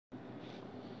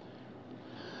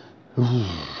All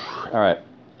right.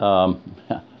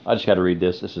 I just got to read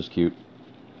this. This is cute.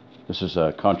 This is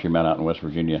a countryman out in West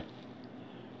Virginia.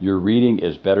 Your reading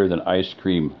is better than ice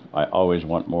cream. I always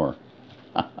want more.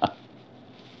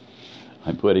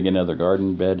 I'm putting another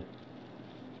garden bed,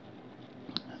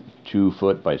 2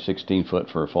 foot by 16 foot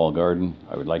for a fall garden.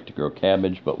 I would like to grow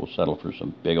cabbage, but we'll settle for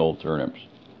some big old turnips.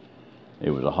 It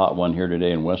was a hot one here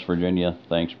today in West Virginia.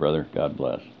 Thanks, brother. God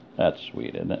bless. That's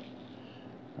sweet, isn't it?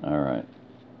 All right.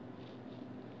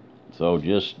 So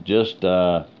just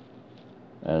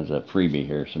as a freebie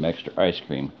here, some extra ice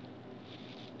cream.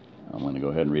 I'm going to go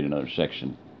ahead and read another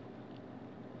section.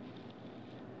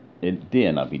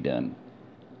 Then I'll be done.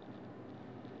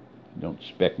 Don't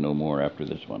expect no more after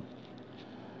this one.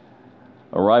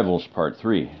 Arrivals, Part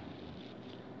 3.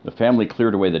 The family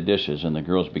cleared away the dishes and the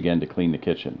girls began to clean the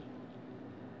kitchen.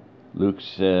 Luke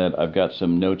said, I've got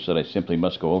some notes that I simply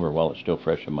must go over while it's still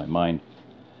fresh in my mind,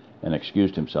 and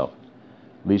excused himself.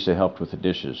 Lisa helped with the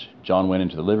dishes. John went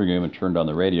into the living room and turned on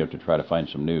the radio to try to find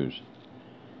some news.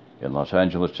 In Los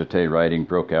Angeles today, rioting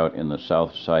broke out in the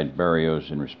South Side barrios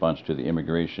in response to the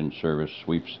Immigration Service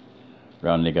sweeps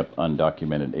rounding up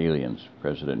undocumented aliens.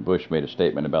 President Bush made a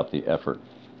statement about the effort.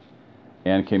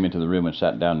 Anne came into the room and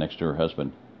sat down next to her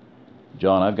husband.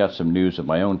 John, I've got some news of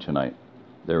my own tonight.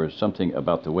 There was something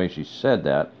about the way she said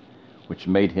that which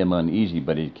made him uneasy,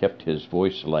 but he kept his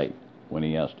voice light when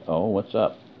he asked, Oh, what's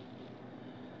up?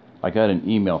 I got an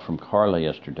email from Carla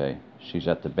yesterday. She's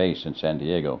at the base in San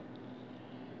Diego.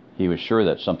 He was sure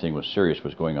that something was serious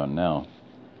was going on now.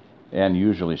 Anne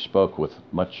usually spoke with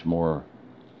much more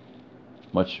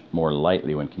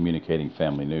lightly when communicating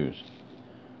family news.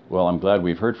 Well, I'm glad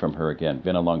we've heard from her again.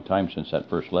 Been a long time since that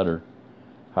first letter.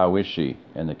 How is she?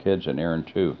 And the kids and Aaron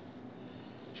too.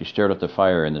 She stared at the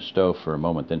fire in the stove for a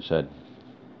moment, then said,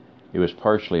 It was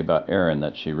partially about Aaron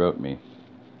that she wrote me.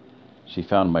 She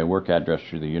found my work address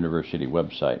through the university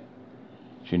website.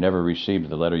 She never received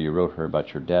the letter you wrote her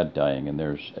about your dad dying, and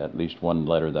there's at least one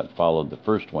letter that followed the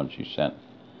first one she sent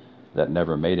that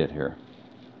never made it here.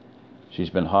 She's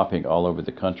been hopping all over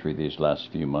the country these last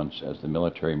few months as the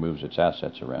military moves its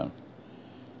assets around.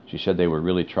 She said they were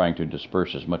really trying to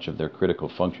disperse as much of their critical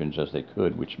functions as they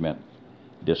could, which meant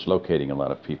dislocating a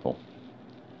lot of people.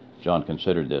 John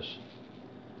considered this.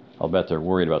 I'll bet they're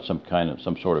worried about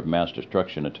some sort of mass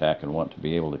destruction attack and want to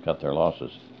be able to cut their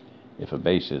losses if a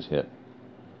base is hit.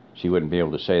 She wouldn't be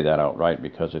able to say that outright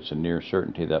because it's a near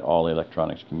certainty that all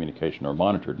electronics communication are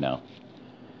monitored now.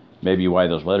 Maybe why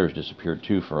those letters disappeared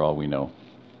too, for all we know.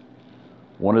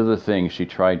 One of the things she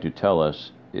tried to tell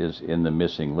us is in the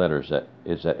missing letters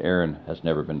that Aaron has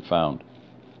never been found.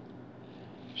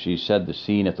 She said the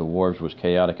scene at the wharves was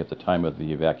chaotic at the time of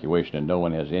the evacuation and no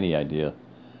one has any idea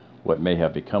what may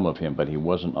have become of him, but he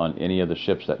wasn't on any of the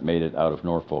ships that made it out of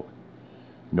Norfolk,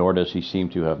 nor does he seem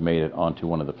to have made it onto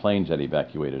one of the planes that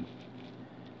evacuated.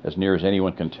 As near as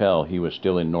anyone can tell, he was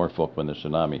still in Norfolk when the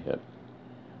tsunami hit.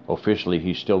 Officially,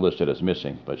 he's still listed as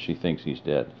missing, but she thinks he's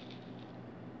dead.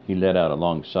 He let out a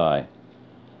long sigh.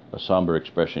 A somber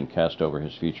expression cast over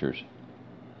his features.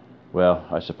 Well,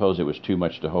 I suppose it was too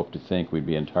much to hope to think we'd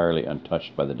be entirely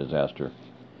untouched by the disaster.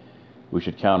 We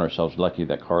should count ourselves lucky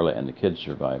that Carla and the kids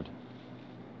survived.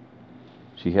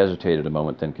 She hesitated a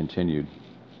moment, then continued.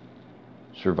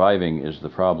 Surviving is the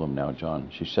problem now, John.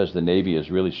 She says the Navy is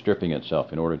really stripping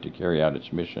itself in order to carry out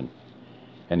its mission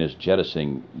and is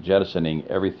jettisoning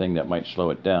everything that might slow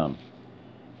it down.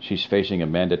 She's facing a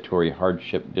mandatory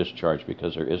hardship discharge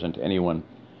because there isn't anyone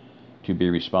to be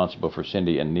responsible for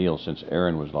Cindy and Neil since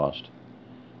Aaron was lost.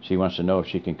 She wants to know if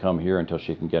she can come here until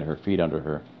she can get her feet under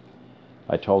her.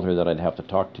 I told her that I'd have to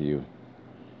talk to you.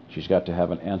 She's got to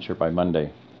have an answer by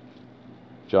Monday.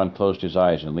 John closed his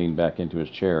eyes and leaned back into his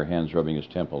chair, hands rubbing his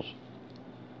temples.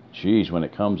 Geez, when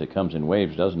it comes in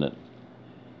waves, doesn't it?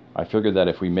 I figure that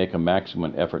if we make a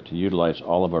maximum effort to utilize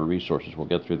all of our resources, we'll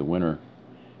get through the winter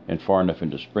and far enough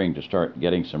into spring to start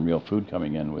getting some real food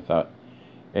coming in without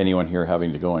anyone here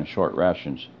having to go on short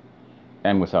rations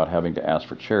and without having to ask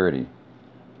for charity.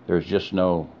 There's just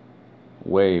no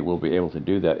way we'll be able to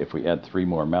do that if we add 3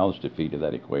 more mouths to feed to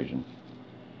that equation.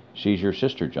 She's your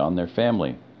sister, John. They're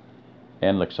family.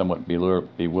 Anne looked somewhat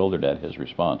bewildered at his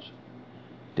response.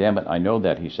 Damn it, I know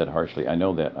that, he said harshly. I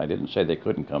know that. I didn't say they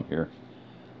couldn't come here.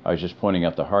 I was just pointing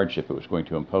out the hardship it was going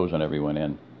to impose on everyone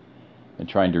and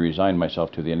trying to resign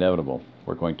myself to the inevitable.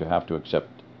 We're going to have to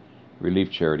accept relief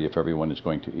charity if everyone is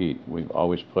going to eat. We've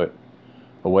always put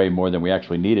away more than we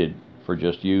actually needed for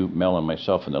just you, Mel, and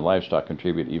myself, and the livestock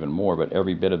contribute even more, but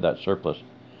every bit of that surplus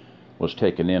was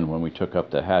taken in when we took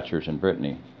up the Hatchers in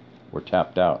Brittany. We're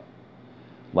tapped out.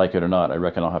 Like it or not, I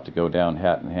reckon I'll have to go down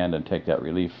hat in hand and take that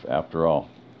relief after all.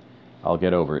 I'll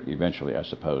get over it eventually, I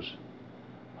suppose.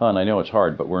 Hon, I know it's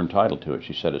hard, but we're entitled to it,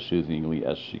 she said as soothingly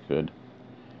as she could.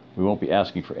 We won't be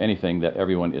asking for anything that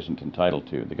everyone isn't entitled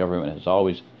to. The government has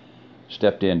always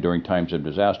stepped in during times of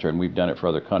disaster, and we've done it for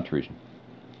other countries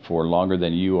for longer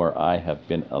than you or I have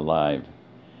been alive.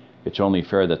 It's only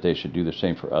fair that they should do the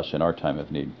same for us in our time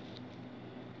of need.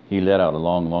 He let out a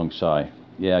long, long sigh.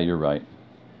 Yeah, you're right.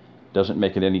 Doesn't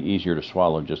make it any easier to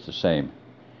swallow just the same.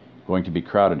 Going to be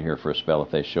crowded here for a spell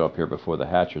if they show up here before the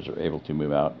hatchers are able to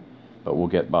move out, but we'll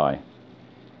get by.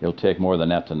 It'll take more than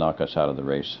that to knock us out of the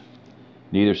race.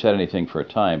 Neither said anything for a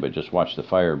time, but just watched the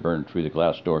fire burn through the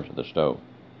glass doors of the stove.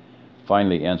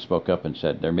 Finally, Anne spoke up and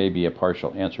said, there may be a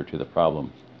partial answer to the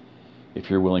problem, if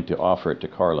you're willing to offer it to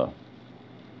Carla.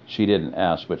 She didn't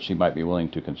ask, but she might be willing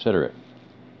to consider it.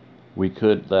 We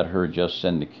could let her just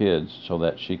send the kids so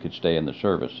that she could stay in the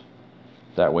service.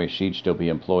 That way she'd still be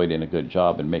employed in a good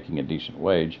job and making a decent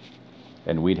wage,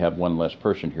 and we'd have one less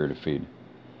person here to feed.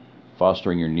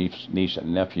 Fostering your niece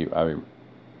and nephew,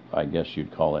 I guess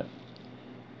you'd call it.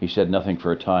 He said nothing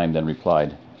for a time, then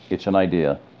replied, it's an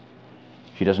idea.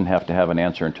 She doesn't have to have an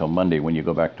answer until Monday when you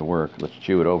go back to work. Let's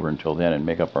chew it over until then and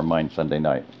make up our mind Sunday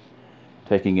night.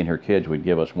 Taking in her kids would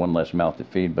give us one less mouth to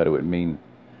feed, but it would mean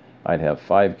I'd have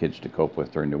 5 kids to cope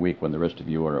with during the week when the rest of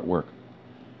you are at work.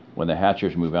 When the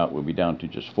hatchers move out, we'll be down to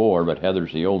just 4, but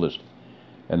Heather's the oldest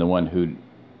and the one who'd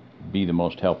be the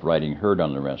most help riding herd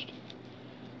on the rest.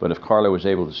 But if Carla was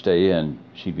able to stay in,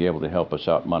 she'd be able to help us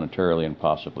out monetarily and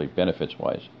possibly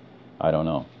benefits-wise. I don't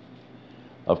know.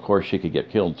 Of course, she could get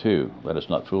killed too. Let us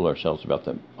not fool ourselves about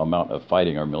the amount of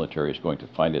fighting our military is going to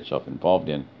find itself involved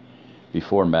in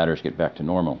before matters get back to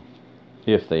normal,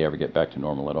 if they ever get back to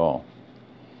normal at all.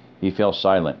 He fell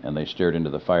silent, and they stared into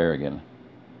the fire again.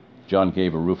 John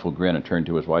gave a rueful grin and turned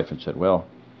to his wife and said, well,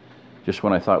 just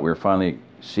when I thought we were finally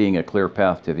seeing a clear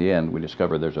path to the end, we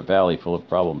discovered there's a valley full of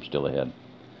problems still ahead.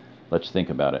 Let's think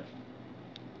about it.